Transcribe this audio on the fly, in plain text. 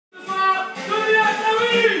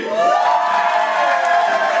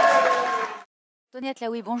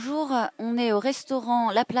Atlaoui, bonjour. On est au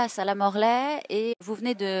restaurant La Place à Lamorlaye et vous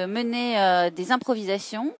venez de mener des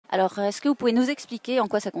improvisations. Alors, est-ce que vous pouvez nous expliquer en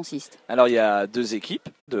quoi ça consiste? Alors, il y a deux équipes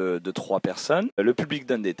de 3 personnes. Le public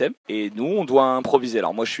donne des thèmes et nous, on doit improviser.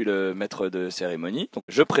 Alors, moi, je suis le maître de cérémonie. Donc,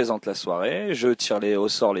 je présente la soirée, je tire au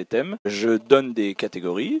sort les thèmes, je donne des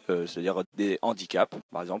catégories, c'est-à-dire des handicaps.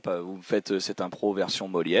 Par exemple, vous faites cette impro version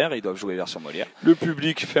Molière, ils doivent jouer version Molière. Le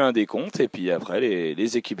public fait un décompte et puis après,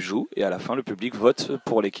 les équipes jouent et à la fin, le public vote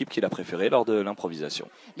pour l'équipe qu'il a préférée lors de l'improvisation.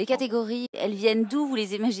 Les catégories, elles viennent d'où? Vous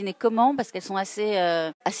les imaginez comment? Parce qu'elles sont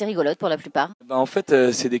assez rigolotes pour la plupart. En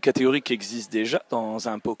fait, c'est des catégories qui existent déjà dans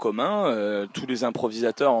un pot commun. Tous les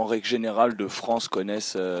improvisateurs, en règle générale, de France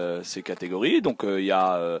connaissent ces catégories. Donc, il y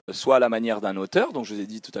a soit à la manière d'un auteur, donc je vous ai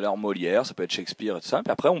dit tout à l'heure Molière, ça peut être Shakespeare et tout ça.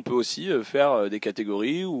 Puis après, on peut aussi faire des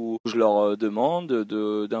catégories où je leur demande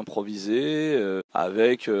d'improviser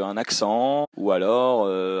avec un accent ou alors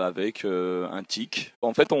avec un tic.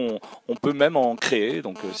 En fait, on peut même en créer.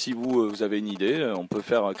 Donc, si vous avez une idée, on peut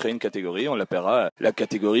créer une catégorie. On l'appellera la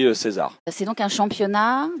catégorie Ces Arts. C'est donc un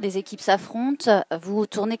championnat, des équipes s'affrontent. Vous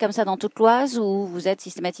tournez comme ça dans toute l'Oise ou vous êtes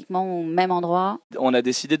systématiquement au même endroit? On a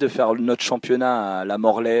décidé de faire notre championnat à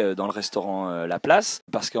Lamorlaye dans le restaurant La Place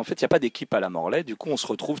parce qu'en fait, il n'y a pas d'équipe à Lamorlaye. Du coup, on se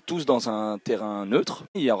retrouve tous dans un terrain neutre.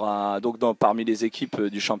 Il y aura donc parmi les équipes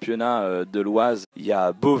du championnat de l'Oise, il y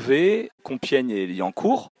a Beauvais, Compiègne et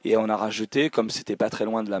Liancourt. Et on a rajouté, comme c'était pas très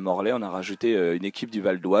loin de Lamorlaye, on a rajouté une équipe du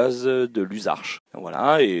Val d'Oise de l'Usarche.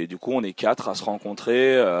 Voilà, et du coup on est 4 à se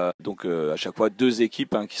rencontrer, donc à chaque fois 2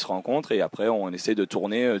 équipes qui se rencontrent et après on essaie de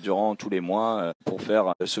tourner durant tous les mois pour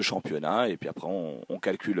faire ce championnat et puis après on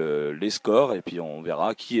calcule les scores et puis on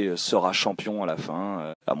verra qui sera champion à la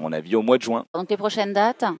fin, à mon avis au mois de juin. Donc les prochaines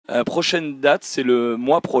dates? Prochaine date c'est le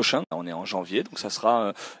mois prochain, on est en janvier donc ça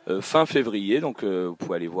sera fin février, donc vous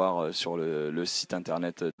pouvez aller voir sur le site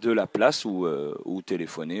internet de la place ou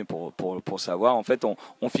téléphoner pour savoir. En fait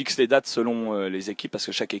on fixe les dates selon les équipes parce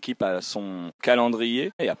que chaque équipe a son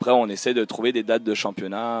calendrier et après on essaie de trouver des dates de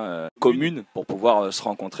championnat communes pour pouvoir se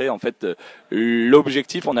rencontrer. En fait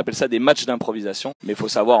l'objectif, on appelle ça des matchs d'improvisation, mais il faut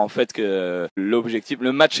savoir en fait que l'objectif,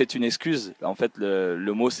 le match est une excuse. En fait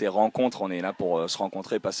le mot c'est rencontre, on est là pour se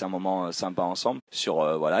rencontrer, passer un moment sympa ensemble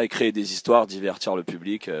voilà, et créer des histoires, divertir le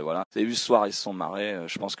public. Voilà. Vous avez vu ce soir ils se sont marrés,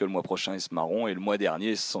 je pense que le mois prochain ils se marront et le mois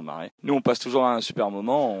dernier ils se sont marrés. Nous on passe toujours un super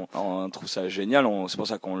moment, on trouve ça génial, c'est pour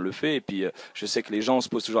ça qu'on le fait et puis je sais que les gens se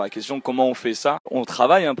posent toujours la question comment on fait ça. On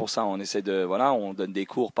travaille pour ça, on essaie on donne des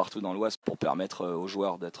cours partout dans l'Oise pour permettre aux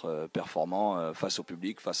joueurs d'être performants face au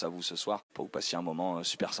public, face à vous ce soir, pour que vous passiez un moment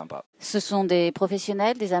super sympa. Ce sont des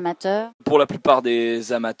professionnels, des amateurs? Pour la plupart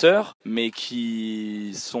des amateurs, mais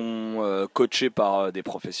qui sont coachés par des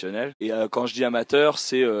professionnels. Et quand je dis amateur,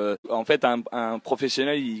 c'est en fait un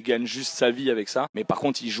professionnel, il gagne juste sa vie avec ça, mais par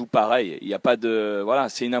contre il joue pareil. Il n'y a pas voilà,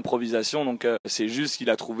 c'est une improvisation, donc c'est juste qu'il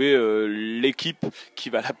a trouvé l'équipe qui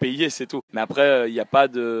va la payer, c'est tout. Mais après il n'y a pas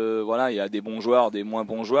voilà, il y a des bons joueurs, des moins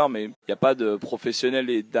bons joueurs, mais il n'y a pas de professionnels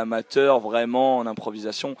et d'amateurs vraiment en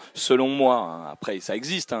improvisation, selon moi. Après ça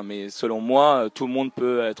existe, mais selon moi tout le monde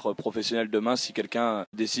peut être professionnel demain. Si quelqu'un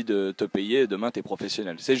décide de te payer, demain t'es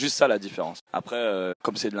professionnel. C'est juste ça la différence. Après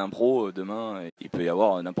comme c'est de l'impro, demain il peut y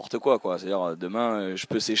avoir n'importe quoi. C'est-à-dire demain je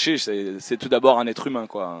peux sécher, c'est tout d'abord un être humain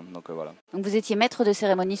donc voilà. Donc vous étiez maître de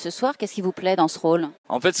cérémonie ce soir, qu'est-ce qui vous plaît dans ce rôle?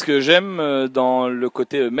 En fait ce que j'aime dans le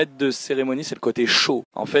côté maître de cérémonie, c'est le côté show.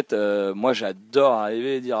 En fait moi j'adore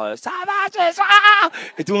arriver et dire ça va ce soir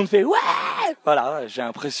et tout le monde fait ouais. Voilà, j'ai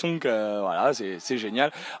l'impression que voilà, c'est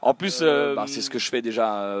génial. En plus c'est ce que je fais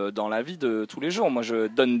déjà dans la vie de tous les jours. Moi je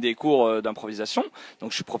donne des cours d'improvisation,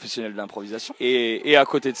 donc je suis professionnel d'improvisation et à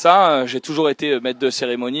côté de ça, j'ai toujours été maître de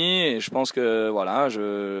cérémonie et je pense que voilà,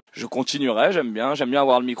 je continuerai, j'aime bien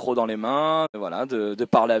avoir le micro dans les mains, voilà, de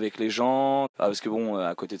parler avec les gens parce que bon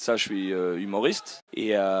à côté de ça, je suis humoriste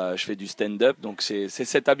et je fais du stand-up, donc c'est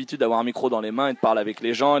cette habitude d'avoir un micro dans les mains et de parler avec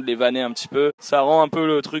les gens et de les vanner un petit peu. Ça rend un peu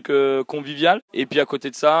le truc convivial et puis à côté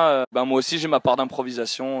de ça, moi aussi j'ai ma part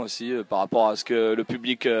d'improvisation aussi par rapport à ce que le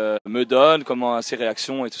public me donne, comment à ses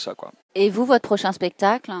réactions et tout ça quoi. Et vous, votre prochain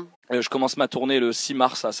spectacle? Je commence ma tournée le 6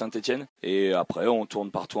 mars à Saint-Étienne et après on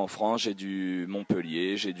tourne partout en France. J'ai du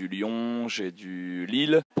Montpellier, j'ai du Lyon, j'ai du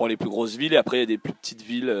Lille pour les plus grosses villes et après il y a des plus petites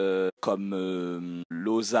villes comme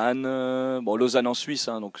Lausanne, Lausanne en Suisse,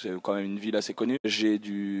 donc c'est quand même une ville assez connue. J'ai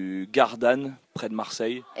du Gardanne près de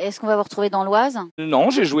Marseille. Est-ce qu'on va vous retrouver dans l'Oise? Non,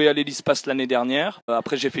 j'ai joué à l'Hélice-Passe l'année dernière.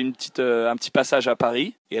 Après, j'ai fait un petit passage à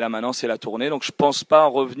Paris. Et là, maintenant, c'est la tournée. Donc, je pense pas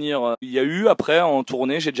revenir. Il y a eu, après, en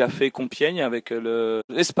tournée, j'ai déjà fait Compiègne avec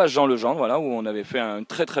l'espace Jean Legendre, voilà, où on avait fait une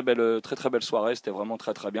très belle soirée. C'était vraiment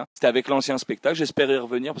très bien. C'était avec l'ancien spectacle. J'espère y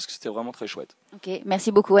revenir parce que c'était vraiment très chouette. Ok,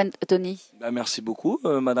 merci beaucoup, Tony. Merci beaucoup,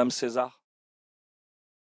 Madame Ces Arts.